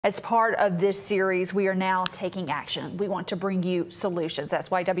As part of this series, we are now taking action. We want to bring you solutions.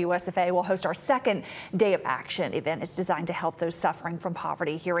 That's why WSFA will host our second Day of Action event. It's designed to help those suffering from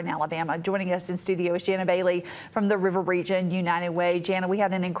poverty here in Alabama. Joining us in studio is Jannah Bailey from the River Region United Way. Jannah, we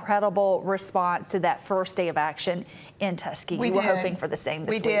had an incredible response to that first Day of Action in Tuskegee. We were hoping for the same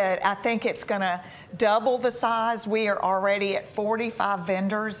this week. We did. I think it's going to double the size. We are already at 45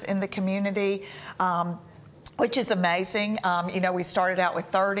 vendors in the community. Which is amazing. You know, we started out with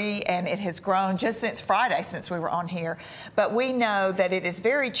 30 and it has grown just since Friday, since we were on here. But we know that it is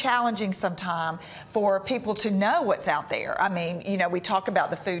very challenging sometimes for people to know what's out there. I mean, you know, we talk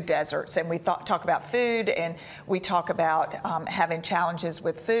about the food deserts and we talk about food and we talk about having challenges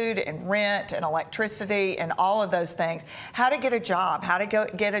with food and rent and electricity and all of those things. How to get a job, how to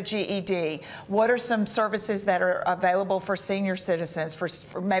get a GED. What are some services that are available for senior citizens,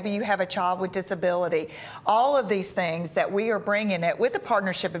 for maybe you have a child with disability. All of these things that we are bringing it with the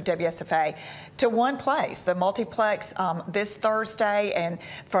partnership of WSFA to one place, the Multiplex this Thursday and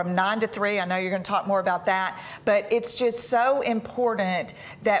from 9 to 3. I know you're going to talk more about that, but it's just so important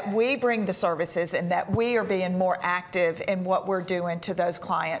that we bring the services and that we are being more active in what we're doing to those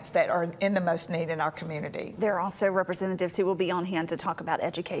clients that are in the most need in our community. There are also representatives who will be on hand to talk about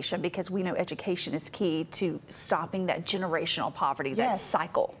education, because we know education is key to stopping that generational poverty, that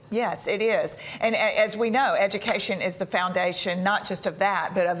cycle. Yes, it is. And as we know, education is the foundation, not just of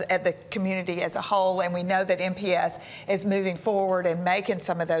that, but of the community as a whole. And we know that MPS is moving forward and making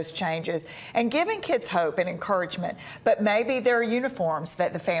some of those changes and giving kids hope and encouragement. But maybe there are uniforms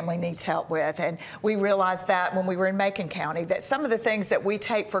that the family needs help with. And we realized that when we were in Macon County, that some of the things that we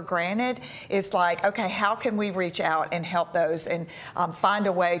take for granted is like, okay, how can we reach out and help those and find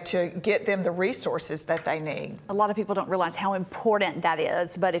a way to get them the resources that they need? A lot of people don't realize how important that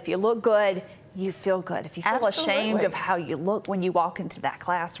is, but if you look good, you feel good. If you feel ashamed of how you look when you walk into that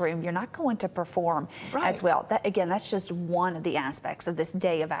classroom, you're not going to perform as well. That, again, that's just one of the aspects of this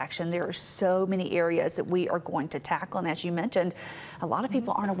Day of Action. There are so many areas that we are going to tackle. And as you mentioned, a lot of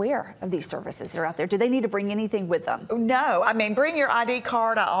people aren't aware of these services that are out there. Do they need to bring anything with them? No. I mean, bring your ID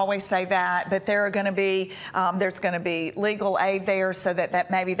card. I always say that. But there are going to be, there's going to be legal aid there so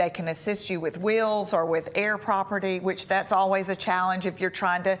that maybe they can assist you with wills or with heir property, which that's always a challenge if you're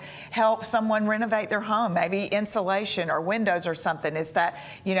trying to help someone renovate their home, maybe insulation or windows or something, is that,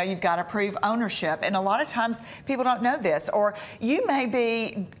 you know, you've got to prove ownership. And a lot of times people don't know this, or you may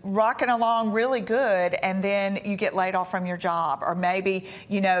be rocking along really good and then you get laid off from your job, or maybe,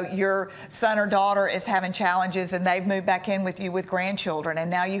 you know, your son or daughter is having challenges and they've moved back in with you with grandchildren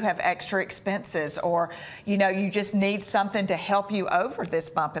and now you have extra expenses, or, you know, you just need something to help you over this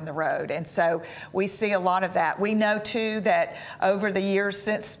bump in the road. And so we see a lot of that. We know too that over the years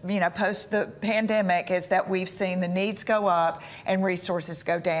since, you know, post the pandemic, is that we've seen the needs go up and resources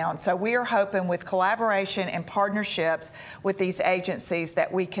go down. So we are hoping with collaboration and partnerships with these agencies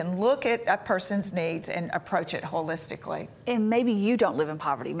that we can look at a person's needs and approach it holistically. And maybe you don't live in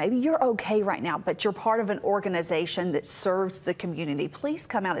poverty. Maybe you're okay right now, but you're part of an organization that serves the community. Please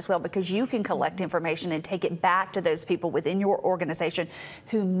come out as well, because you can collect information and take it back to those people within your organization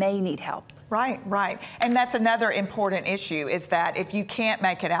who may need help. Right, right. And that's another important issue, is that if you can't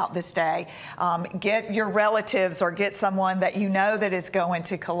make it out this day, get your relatives or get someone that you know that is going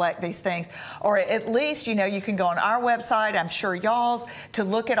to collect these things. Or at least, you know, you can go on our website, I'm sure y'all's, to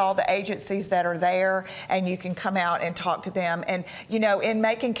look at all the agencies that are there, and you can come out and talk to them. And, you know, in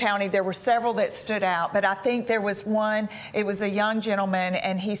Macon County, there were several that stood out, but I think there was one, it was a young gentleman,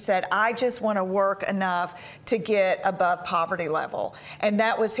 and he said, I just want to work enough to get above poverty level. And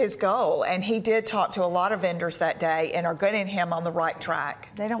that was his goal. And he did talk to a lot of vendors that day and are getting him on the right track.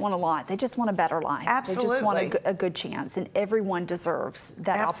 They don't want a lot. They just want a better life. Absolutely. They just want a good chance, and everyone deserves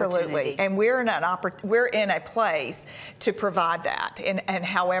that opportunity. And we're in a place to provide that and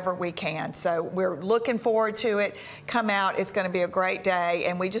however we can. So we're looking forward to it. Come out. It's going to be a great day,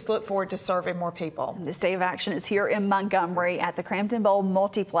 and we just look forward to serving more people. This Day of Action is here in Montgomery at the Cramton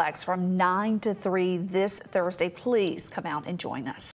Multiplex from 9 to 3 this Thursday. Please come out and join us.